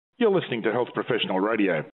You're listening to Health Professional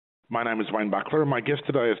Radio. My name is Wayne Bucklar, and my guest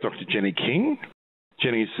today is Dr. Jenny King.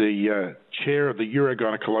 Jenny's the chair of the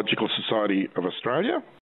Urogynaecological Society of Australia.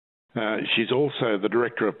 She's also the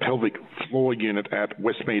director of Pelvic Floor Unit at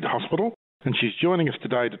Westmead Hospital, and she's joining us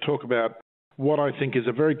today to talk about what I think is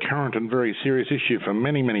a very current and very serious issue for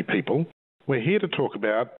many, many people. We're here to talk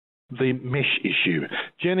about the mesh issue.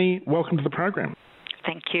 Jenny, welcome to the program.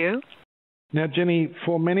 Thank you. Now, Jenny,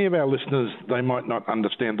 for many of our listeners, they might not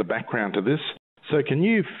understand the background to this. So can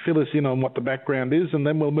you fill us in on what the background is, and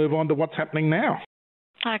then we'll move on to what's happening now?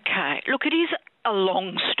 Okay. Look, it is a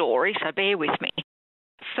long story, so bear with me.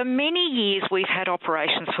 For many years, we've had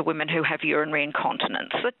operations for women who have urinary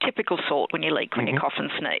incontinence, the typical sort when you leak, when you cough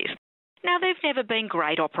and sneeze. Now, they've never been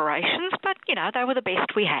great operations, but, they were the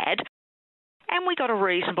best we had. And we got a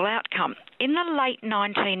reasonable outcome. In the late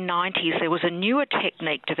 1990s, there was a newer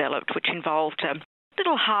technique developed which involved a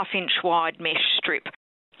little half-inch wide mesh strip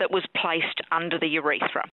that was placed under the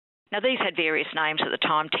urethra. Now, these had various names at the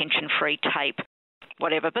time, tension-free tape,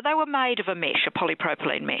 whatever, but they were made of a mesh, a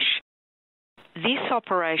polypropylene mesh. This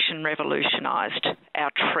operation revolutionised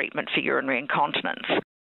our treatment for urinary incontinence,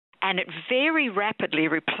 and it very rapidly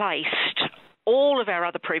replaced all of our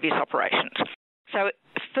other previous operations. So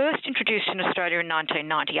first introduced in Australia in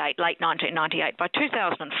 1998, late 1998. By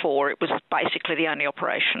 2004, it was basically the only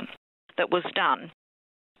operation that was done.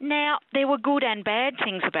 Now, there were good and bad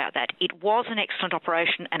things about that. It was an excellent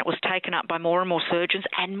operation, and it was taken up by more and more surgeons,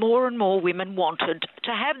 and more women wanted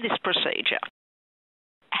to have this procedure.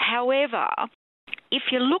 However, if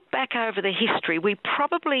you look back over the history, we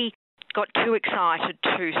probably got too excited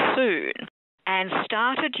too soon and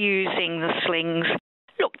started using the slings,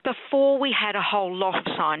 before we had a whole lot of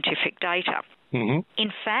scientific data.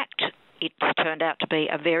 In fact, it's turned out to be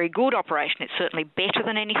a very good operation. It's certainly better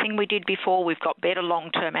than anything we did before. We've got better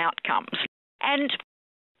long-term outcomes. And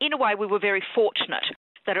in a way, we were very fortunate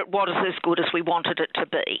that it was as good as we wanted it to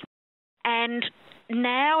be. And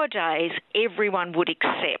nowadays, everyone would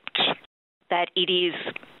accept that it is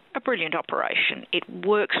a brilliant operation. It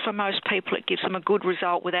works for most people. It gives them a good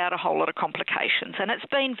result without a whole lot of complications. And it's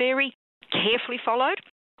been very carefully followed.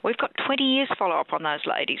 We've got 20 years follow-up on those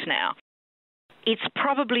ladies now. It's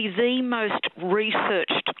probably the most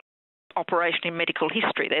researched operation in medical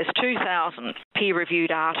history. There's 2,000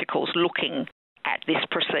 peer-reviewed articles looking at this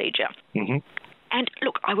procedure. And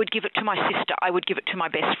look, I would give it to my sister. I would give it to my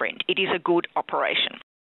best friend. It is a good operation.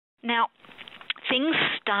 Now, things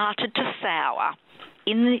started to sour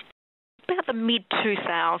in about the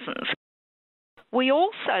mid-2000s.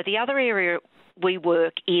 The other area we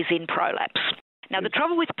work is in prolapse. Now, the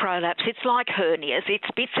trouble with prolapse, it's like hernias. It's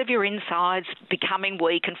bits of your insides becoming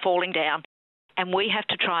weak and falling down, and we have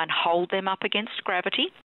to try and hold them up against gravity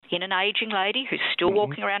in an ageing lady who's still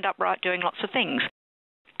walking around upright doing lots of things.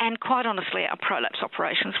 And quite honestly, our prolapse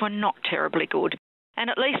operations were not terribly good, and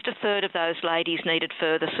at least a third of those ladies needed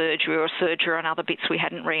further surgery or surgery on other bits we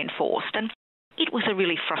hadn't reinforced, and it was a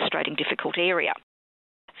really frustrating, difficult area.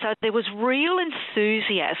 So there was real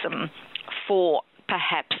enthusiasm for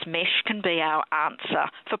perhaps mesh can be our answer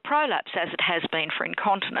for prolapse as it has been for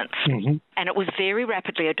incontinence. And it was very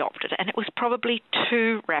rapidly adopted, and it was probably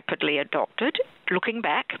too rapidly adopted, looking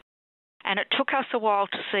back. And it took us a while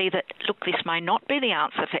to see that, this may not be the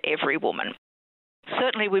answer for every woman.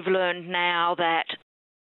 Certainly we've learned now that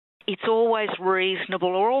it's always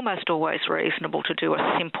reasonable, or almost always reasonable, to do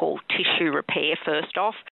a simple tissue repair first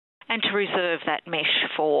off and to reserve that mesh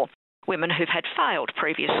for women who've had failed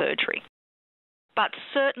previous surgery. But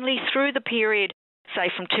certainly through the period,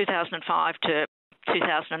 say from 2005 to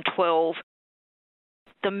 2012,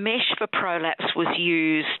 the mesh for prolapse was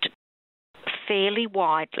used fairly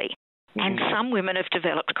widely. And some women have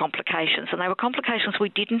developed complications, and they were complications we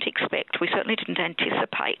didn't expect. We certainly didn't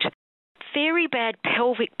anticipate. Very bad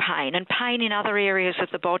pelvic pain and pain in other areas of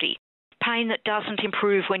the body, pain that doesn't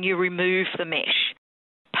improve when you remove the mesh,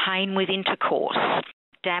 pain with intercourse,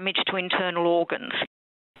 damage to internal organs.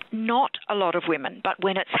 Not a lot of women, but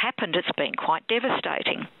when it's happened, it's been quite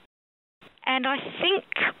devastating. And I think,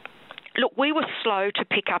 we were slow to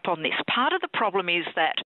pick up on this. Part of the problem is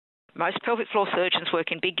that most pelvic floor surgeons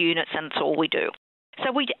work in big units, and it's all we do.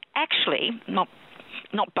 So we actually, not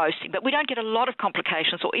boasting, but we don't get a lot of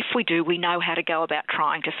complications, or if we do, we know how to go about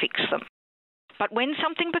trying to fix them. But when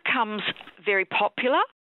something becomes very popular,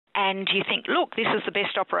 and you think, this is the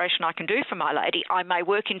best operation I can do for my lady. I may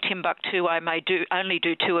work in Timbuktu, I may only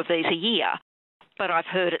do 2 of these a year, but I've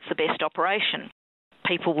heard it's the best operation.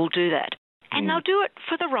 People will do that. And they'll do it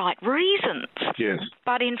for the right reasons. Yes.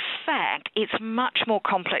 But in fact, it's much more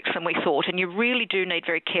complex than we thought, and you really do need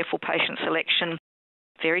very careful patient selection,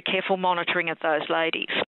 very careful monitoring of those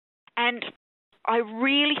ladies. And I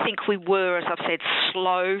really think we were, as I've said,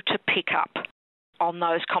 slow to pick up on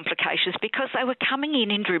those complications because they were coming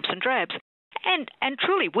in dribs and drabs. And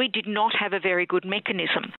truly, we did not have a very good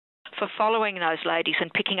mechanism for following those ladies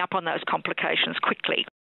and picking up on those complications quickly.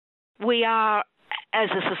 We are, as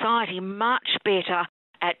a society, much better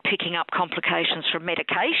at picking up complications from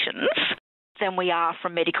medications than we are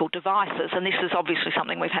from medical devices, and this is obviously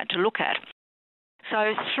something we've had to look at.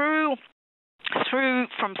 So through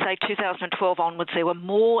from, say, 2012 onwards, there were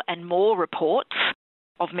more and more reports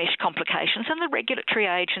of mesh complications, and the regulatory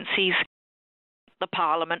agencies, the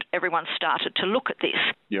Parliament, everyone started to look at this.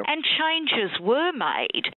 Yep. And changes were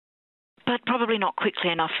made, but probably not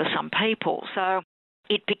quickly enough for some people. So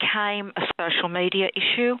it became a social media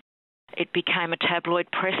issue. It became a tabloid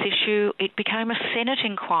press issue. It became a Senate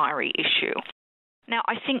inquiry issue. Now,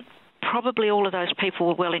 I think probably all of those people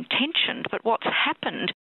were well-intentioned, but what's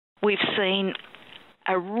happened, we've seen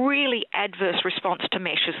a really adverse response to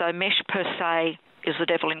mesh, as though mesh per se is the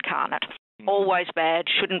devil incarnate. Always bad,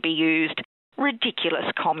 shouldn't be used. Ridiculous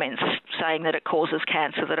comments saying that it causes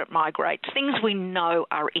cancer, that it migrates, things we know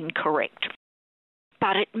are incorrect.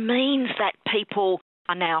 But it means that people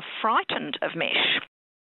are now frightened of mesh.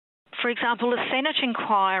 For example, the Senate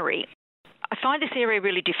inquiry, I find this area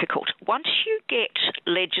really difficult. Once you get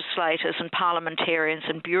legislators and parliamentarians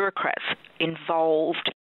and bureaucrats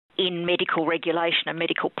involved in medical regulation and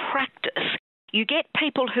medical practice, you get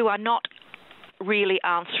people who are not really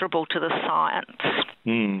answerable to the science.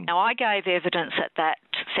 Now, I gave evidence at that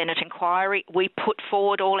Senate inquiry. We put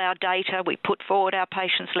forward all our data. We put forward our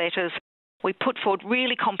patients' letters. We put forward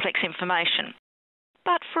really complex information.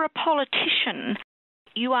 But for a politician,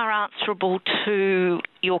 you are answerable to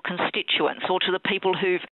your constituents or to the people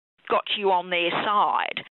who've got you on their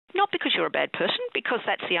side. Not because you're a bad person, because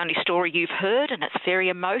that's the only story you've heard, and it's very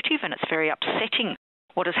emotive and it's very upsetting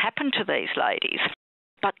what has happened to these ladies.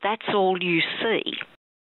 But that's all you see.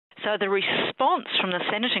 So the response from the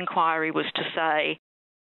Senate inquiry was to say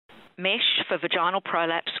mesh for vaginal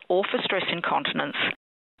prolapse or for stress incontinence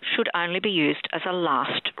should only be used as a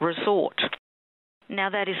last resort.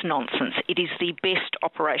 Now, that is nonsense. It is the best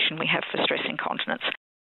operation we have for stress incontinence.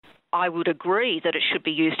 I would agree that it should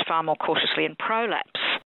be used far more cautiously in prolapse,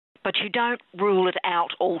 but you don't rule it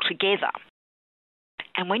out altogether.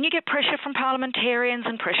 And when you get pressure from parliamentarians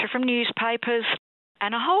and pressure from newspapers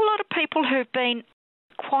and a whole lot of people who've been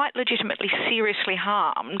quite legitimately seriously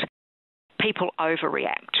harmed, people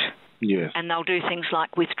overreact. Yes. And they'll do things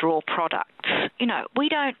like withdraw products. You know, we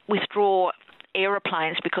don't withdraw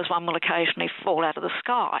aeroplanes because one will occasionally fall out of the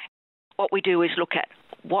sky. What we do is look at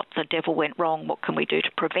what the devil went wrong, what can we do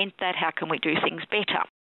to prevent that, how can we do things better.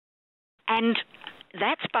 And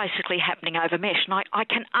that's basically happening over mesh. And I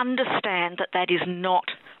can understand that that is not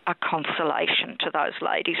a consolation to those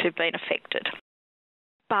ladies who've been affected.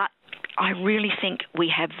 But I really think we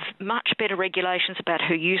have much better regulations about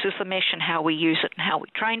who uses the mesh and how we use it and how we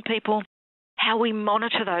train people, how we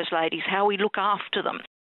monitor those ladies, how we look after them.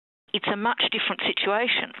 It's a much different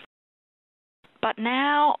situation. But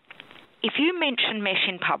now, if you mention mesh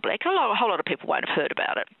in public, a whole lot of people won't have heard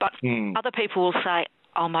about it, but other people will say,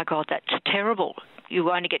 oh my God, that's terrible. You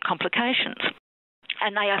only get complications.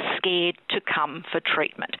 And they are scared to come for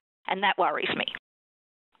treatment. And that worries me.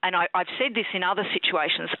 And I've said this in other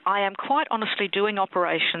situations. I am quite honestly doing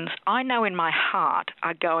operations I know in my heart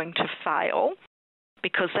are going to fail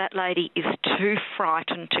because that lady is too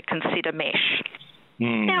frightened to consider mesh.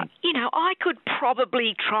 Now, you know, I could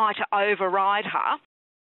probably try to override her,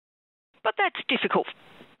 but that's difficult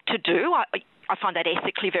to do. I find that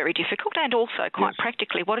ethically very difficult and also quite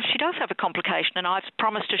practically. What if she does have a complication and I've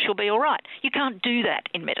promised her she'll be all right? You can't do that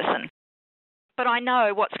in medicine. But I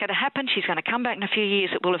know what's going to happen. She's going to come back in a few years.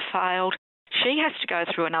 It will have failed. She has to go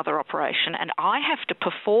through another operation, and I have to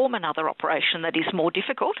perform another operation that is more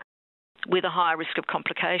difficult with a higher risk of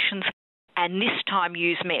complications, and this time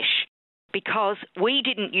use mesh because we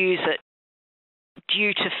didn't use it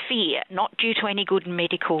due to fear, not due to any good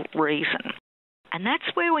medical reason. And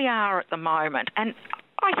that's where we are at the moment. And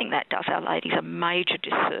I think that does our ladies a major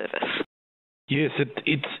disservice. Yes,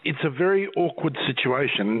 it's a very awkward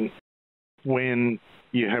situation when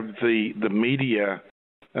you have the media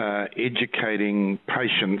educating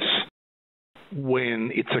patients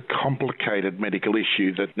when it's a complicated medical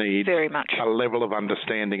issue that needs very much a level of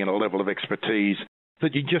understanding and a level of expertise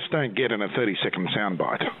that you just don't get in a 30-second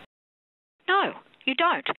soundbite. No, you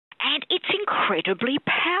don't. And it's incredibly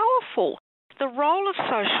powerful. The role of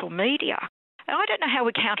social media, and I don't know how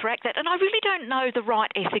we counteract that, and I really don't know the right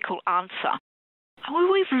ethical answer.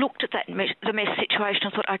 We've looked at the mesh situation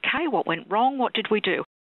and thought, okay, what went wrong? What did we do?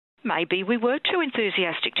 maybe we were too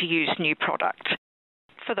enthusiastic to use new product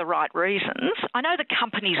for the right reasons. I know the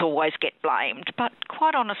companies always get blamed, but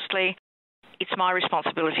quite honestly, it's my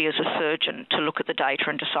responsibility as a surgeon to look at the data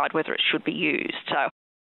and decide whether it should be used. So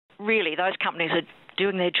really, those companies are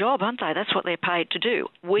doing their job, aren't they? That's what they're paid to do.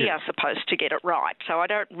 We are supposed to get it right. So I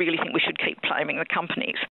don't really think we should keep blaming the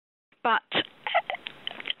companies. But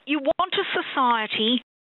you want a society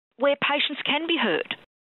where patients can be heard,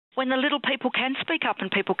 when the little people can speak up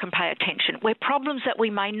and people can pay attention, where problems that we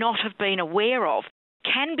may not have been aware of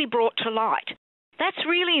can be brought to light. That's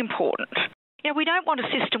really important. We don't want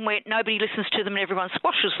a system where nobody listens to them and everyone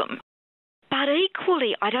squashes them. But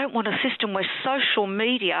equally, I don't want a system where social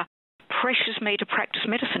media pressures me to practice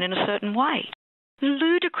medicine in a certain way.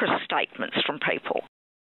 Ludicrous statements from people.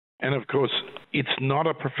 And of course, it's not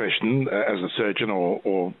a profession, as a surgeon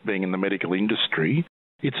or being in the medical industry,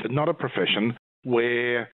 it's not a profession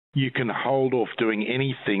where you can hold off doing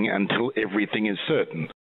anything until everything is certain.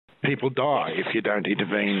 People die if you don't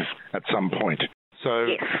intervene at some point. So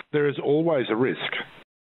there is always a risk.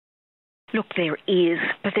 Look, there is,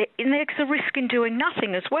 but there's a risk in doing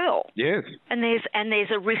nothing as well. Yes. And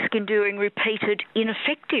there's a risk in doing repeated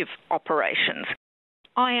ineffective operations.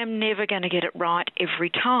 I am never going to get it right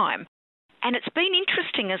every time. And it's been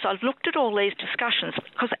interesting as I've looked at all these discussions,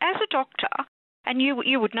 because as a doctor, and you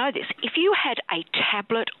would know this, if you had a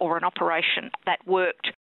tablet or an operation that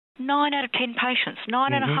worked 9 out of 10 patients,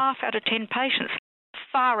 9.5 out of 10 patients,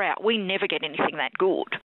 far out, we never get anything that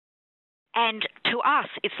good. And to us,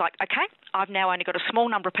 it's like, okay, I've now only got a small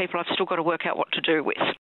number of people I've still got to work out what to do with.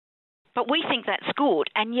 But we think that's good,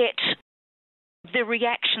 and yet the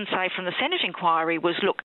reaction, say, from the Senate inquiry was,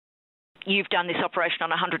 look, you've done this operation on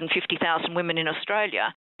 150,000 women in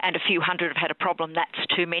Australia, and a few hundred have had a problem. That's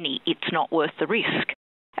too many. It's not worth the risk.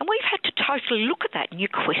 And we've had to totally look at that, and you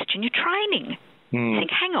question your training. You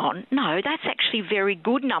think, hang on, no, that's actually very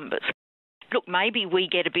good numbers. Look, maybe we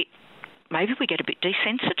get a bit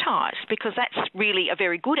desensitised, because that's really a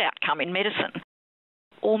very good outcome in medicine.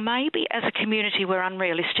 Or maybe as a community we're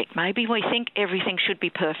unrealistic. Maybe we think everything should be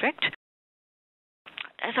perfect.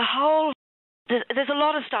 As a whole, there's a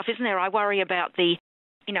lot of stuff, isn't there? I worry about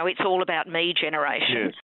it's all about me generation.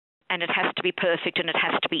 Yes. And it has to be perfect, and it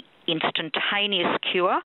has to be instantaneous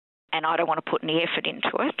cure, and I don't want to put any effort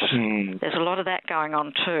into it. There's a lot of that going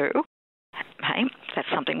on too. Hey, that's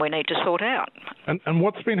something we need to sort out. And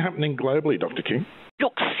what's been happening globally, Dr. King?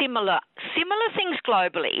 Look, similar things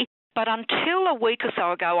globally, but until a week or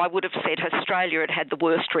so ago, I would have said Australia had the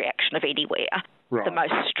worst reaction of anywhere, the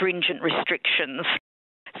most stringent restrictions.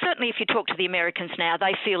 Certainly if you talk to the Americans now,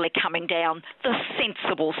 they feel they're coming down the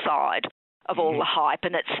sensible side of all the hype,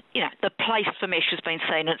 and it's, the place for mesh has been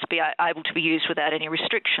seen, and it's able to be used without any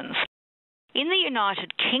restrictions. In the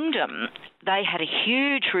United Kingdom, they had a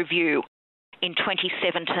huge review in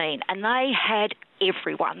 2017, and they had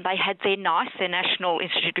everyone. They had their NICE, their National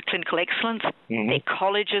Institute of Clinical Excellence, their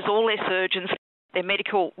colleges, all their surgeons, their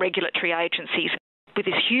medical regulatory agencies, with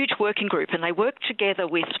this huge working group, and they worked together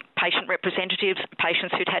with patient representatives,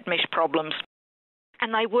 patients who'd had mesh problems,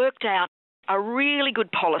 and they worked out a really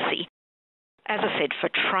good policy, as I said, for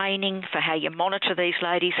training, for how you monitor these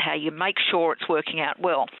ladies, how you make sure it's working out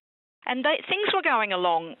well. And things were going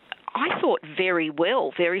along, I thought, very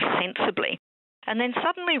well, very sensibly. And then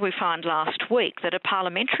suddenly we find last week that a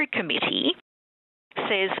parliamentary committee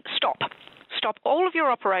says, stop all of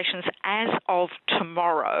your operations as of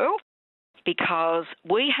tomorrow, because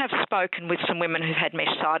we have spoken with some women who've had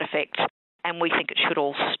mesh side effects, and we think it should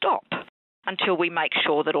all stop until we make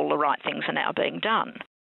sure that all the right things are now being done.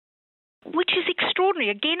 Which is extraordinary.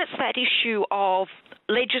 Again, it's that issue of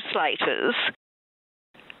legislators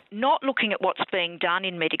not looking at what's being done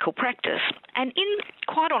in medical practice. And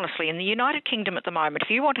quite honestly, in the United Kingdom at the moment,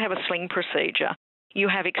 if you want to have a Sling procedure, you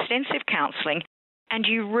have extensive counselling, and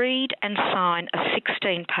you read and sign a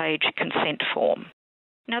 16-page consent form.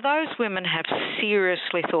 Now, those women have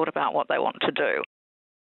seriously thought about what they want to do.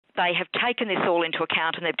 They have taken this all into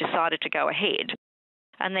account, and they've decided to go ahead.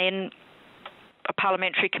 And then a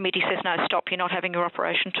parliamentary committee says, no, stop, you're not having your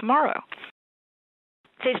operation tomorrow.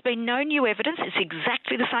 There's been no new evidence. It's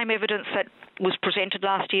exactly the same evidence that was presented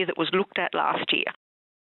last year, that was looked at last year.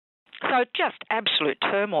 So just absolute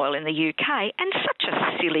turmoil in the UK, and such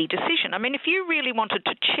a silly decision. I mean, if you really wanted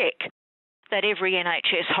to check that every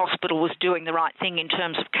NHS hospital was doing the right thing in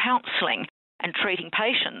terms of counselling and treating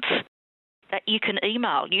patients, that you can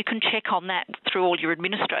email, you can check on that through all your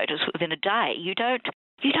administrators within a day. You don't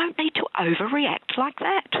need to overreact like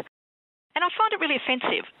that. And I find it really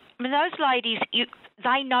offensive. I mean, those ladies,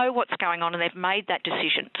 they know what's going on, and they've made that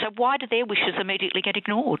decision. So why do their wishes immediately get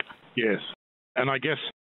ignored? Yes. And I guess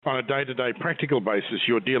on a day-to-day practical basis,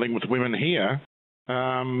 you're dealing with women here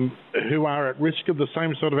who are at risk of the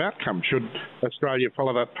same sort of outcome should Australia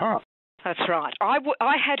follow that path. That's right.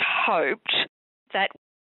 I had hoped that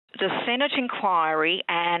the Senate inquiry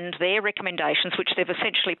and their recommendations, which they've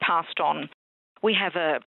essentially passed on, we have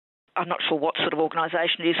I'm not sure what sort of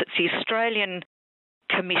organisation it is, it's the Australian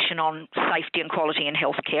Commission on Safety and Quality in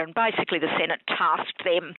Healthcare, and basically the Senate tasked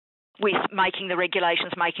them with making the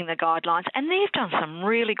regulations, making the guidelines, and they've done some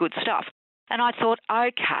really good stuff. And I thought,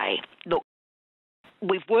 okay, look,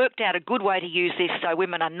 we've worked out a good way to use this so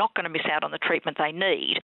women are not going to miss out on the treatment they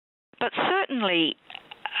need. But certainly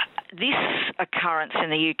this occurrence in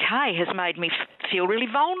the UK has made me feel really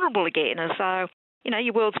vulnerable again, as though,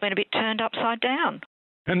 your world's been a bit turned upside down.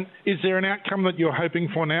 And is there an outcome that you're hoping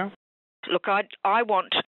for now? Look, I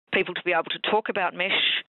want people to be able to talk about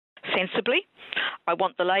mesh sensibly. I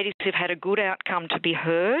want the ladies who've had a good outcome to be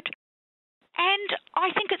heard. And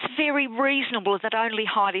I think it's very reasonable that only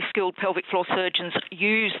highly skilled pelvic floor surgeons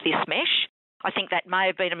use this mesh. I think that may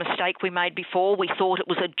have been a mistake we made before. We thought it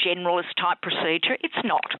was a generalist type procedure. It's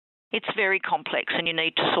not. It's very complex and you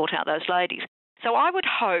need to sort out those ladies. So I would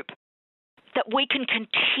hope that we can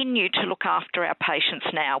continue to look after our patients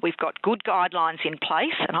now. We've got good guidelines in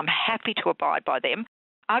place and I'm happy to abide by them.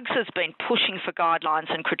 UGS has been pushing for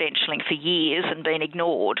guidelines and credentialing for years and been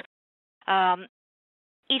ignored.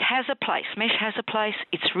 It has a place. Mesh has a place.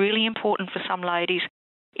 It's really important for some ladies.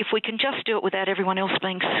 If we can just do it without everyone else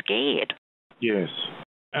being scared. Yes.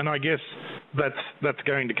 And I guess that's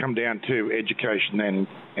going to come down to education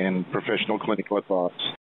and professional clinical advice.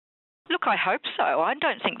 Look, I hope so. I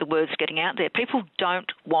don't think the word's getting out there. People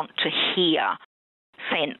don't want to hear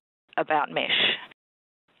sense about mesh.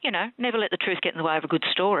 Never let the truth get in the way of a good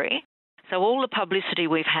story. So all the publicity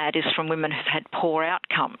we've had is from women who've had poor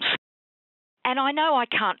outcomes. And I know I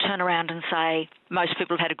can't turn around and say most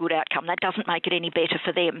people have had a good outcome. That doesn't make it any better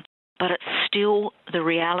for them. But it's still the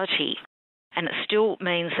reality. And it still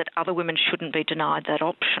means that other women shouldn't be denied that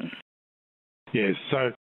option. Yes,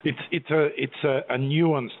 so it's a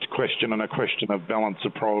nuanced question and a question of balance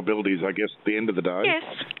of probabilities, I guess, at the end of the day. Yes.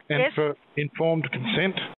 And yes. for informed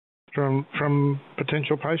consent from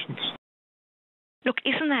potential patients. Look,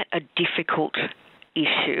 isn't that a difficult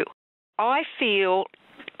issue? I feel,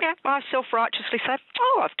 I self-righteously say,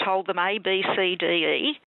 I've told them A, B, C, D,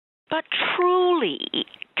 E. But truly,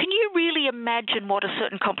 can you really imagine what a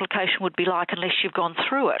certain complication would be like unless you've gone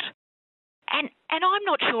through it? And I'm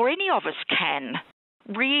not sure any of us can,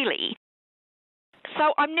 really.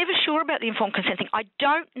 So I'm never sure about the informed consent thing. I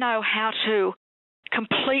don't know how to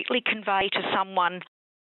completely convey to someone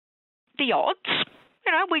the odds.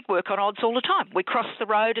 We work on odds all the time. We cross the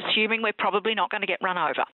road assuming we're probably not going to get run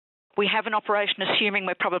over. We have an operation assuming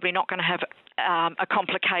we're probably not going to have a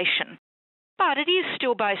complication. But it is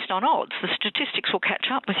still based on odds. The statistics will catch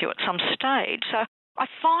up with you at some stage. So I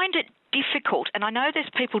find it difficult, and I know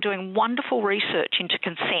there's people doing wonderful research into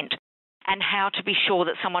consent and how to be sure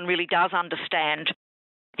that someone really does understand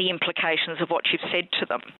the implications of what you've said to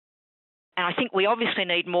them. And I think we obviously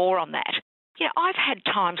need more on that. I've had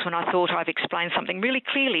times when I thought I've explained something really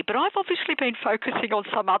clearly, but I've obviously been focusing on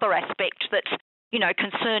some other aspect that's,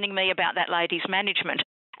 concerning me about that lady's management.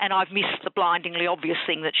 And I've missed the blindingly obvious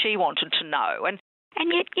thing that she wanted to know. And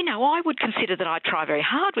yet, I would consider that I try very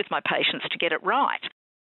hard with my patients to get it right.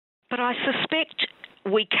 But I suspect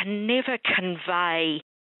we can never convey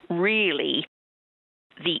really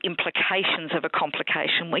the implications of a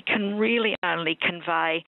complication. We can really only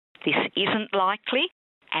convey this isn't likely,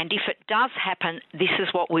 and if it does happen, this is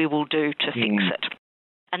what we will do to fix it.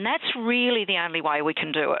 And that's really the only way we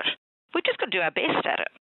can do it. We've just got to do our best at it.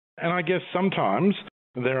 And I guess sometimes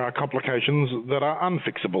there are complications that are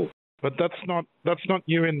unfixable, but that's not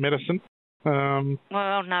new in medicine.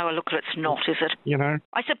 Well, no, look, it's not, is it?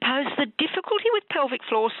 I suppose the difficulty with pelvic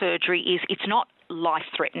floor surgery is it's not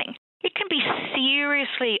life-threatening. It can be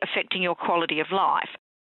seriously affecting your quality of life.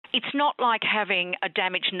 It's not like having a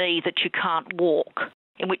damaged knee that you can't walk,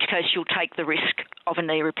 in which case you'll take the risk of a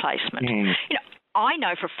knee replacement. I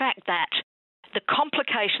know for a fact that the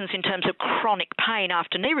complications in terms of chronic pain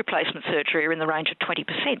after knee replacement surgery are in the range of 20%.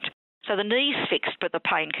 So the knee's fixed, but the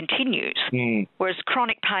pain continues. Whereas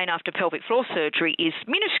chronic pain after pelvic floor surgery is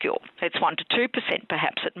minuscule. It's 1 to 2%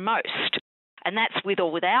 perhaps at most. And that's with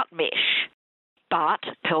or without mesh. But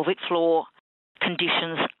pelvic floor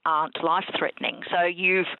conditions aren't life-threatening. So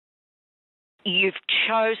you've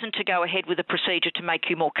chosen to go ahead with a procedure to make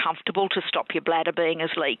you more comfortable, to stop your bladder being as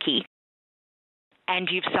leaky, and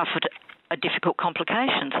you've suffered a difficult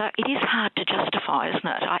complication. So it is hard to justify, isn't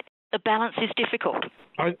it? The balance is difficult.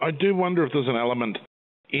 I do wonder if there's an element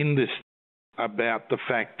in this about the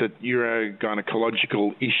fact that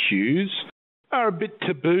urogynecological issues are a bit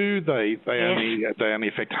taboo. They only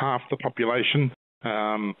affect half the population.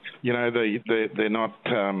 They're not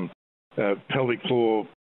pelvic floor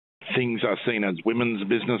things are seen as women's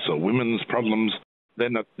business or women's problems. They're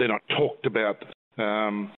not talked about.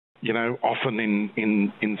 Often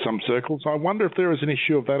in some circles. I wonder if there is an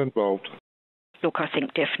issue of that involved. Look, I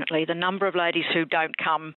think definitely. The number of ladies who don't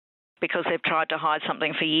come because they've tried to hide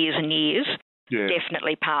something for years and years,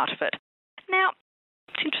 definitely part of it. Now,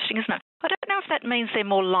 it's interesting, isn't it? I don't know if that means they're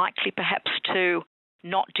more likely perhaps to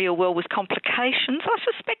not deal well with complications. I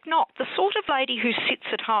suspect not. The sort of lady who sits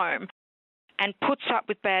at home and puts up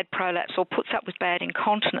with bad prolapse or puts up with bad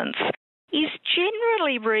incontinence is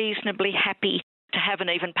generally reasonably happy to have an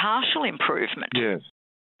even partial improvement. Yes.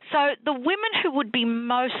 So the women who would be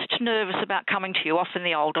most nervous about coming to you, often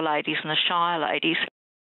the older ladies and the shyer ladies,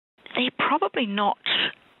 they're probably not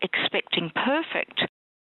expecting perfect.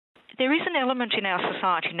 There is an element in our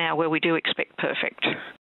society now where we do expect perfect.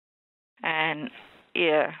 And,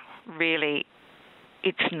 really,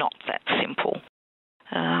 it's not that simple.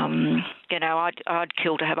 I'd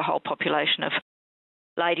kill to have a whole population of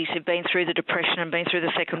ladies who've been through the Depression and been through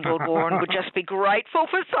the Second World War and would just be grateful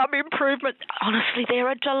for some improvement. Honestly,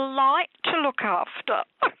 they're a delight to look after.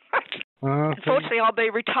 Unfortunately, I'll be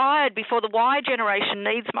retired before the Y generation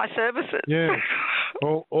needs my services. Yeah.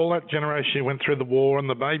 All that generation who went through the war and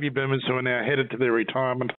the baby boomers who are now headed to their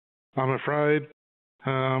retirement, I'm afraid,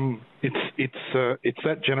 it's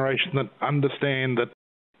that generation that understand that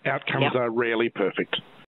outcomes are rarely perfect.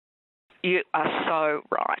 You are so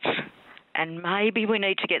right. And maybe we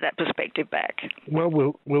need to get that perspective back. Well,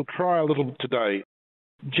 we'll try a little today.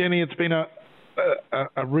 Jenny, it's been a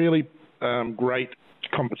really great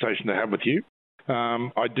conversation to have with you.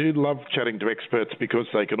 I do love chatting to experts because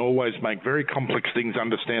they can always make very complex things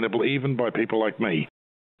understandable, even by people like me.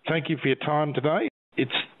 Thank you for your time today.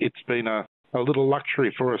 It's been a little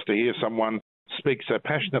luxury for us to hear someone speak so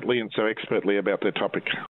passionately and so expertly about their topic.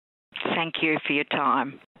 Thank you for your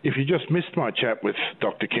time. If you just missed my chat with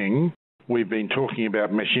Dr. King, we've been talking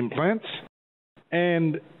about mesh implants,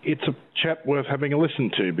 and it's a chat worth having a listen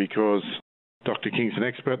to because Dr. King's an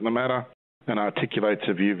expert in the matter and articulates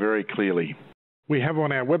a view very clearly. We have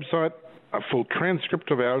on our website a full transcript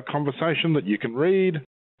of our conversation that you can read,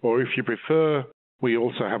 or if you prefer, we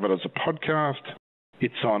also have it as a podcast.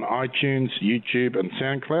 It's on iTunes, YouTube and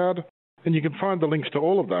SoundCloud, and you can find the links to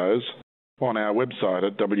all of those on our website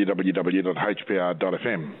at www.hpr.fm.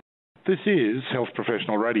 This is Health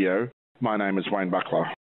Professional Radio. My name is Wayne Bucklar.